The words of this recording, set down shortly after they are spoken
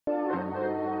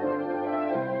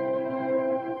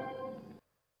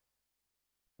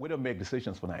We don't make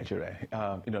decisions for Nigeria.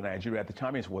 Nigeria, the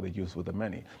time is what they use with the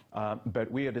money.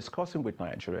 But we are discussing with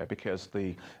Nigeria because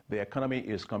the economy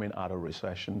is coming out of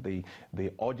recession.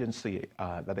 The urgency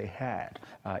that they had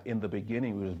in the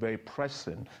beginning was very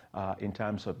pressing in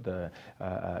terms of the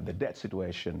debt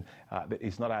situation.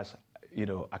 It's not as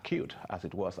acute as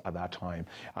it was at that time.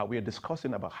 We are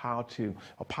discussing about how to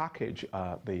package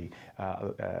the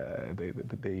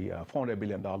 $400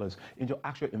 billion into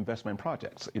actual investment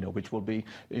projects, which will be,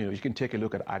 you can take a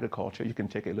look at agriculture, you can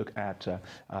take a look at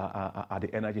the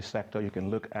energy sector, you can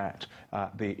look at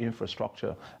the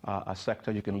infrastructure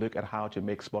sector, you can look at how to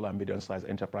make small and medium-sized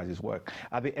enterprises work.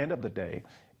 At the end of the day,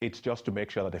 it's just to make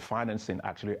sure that the financing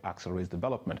actually accelerates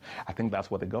development. I think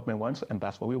that's what the government wants, and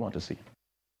that's what we want to see.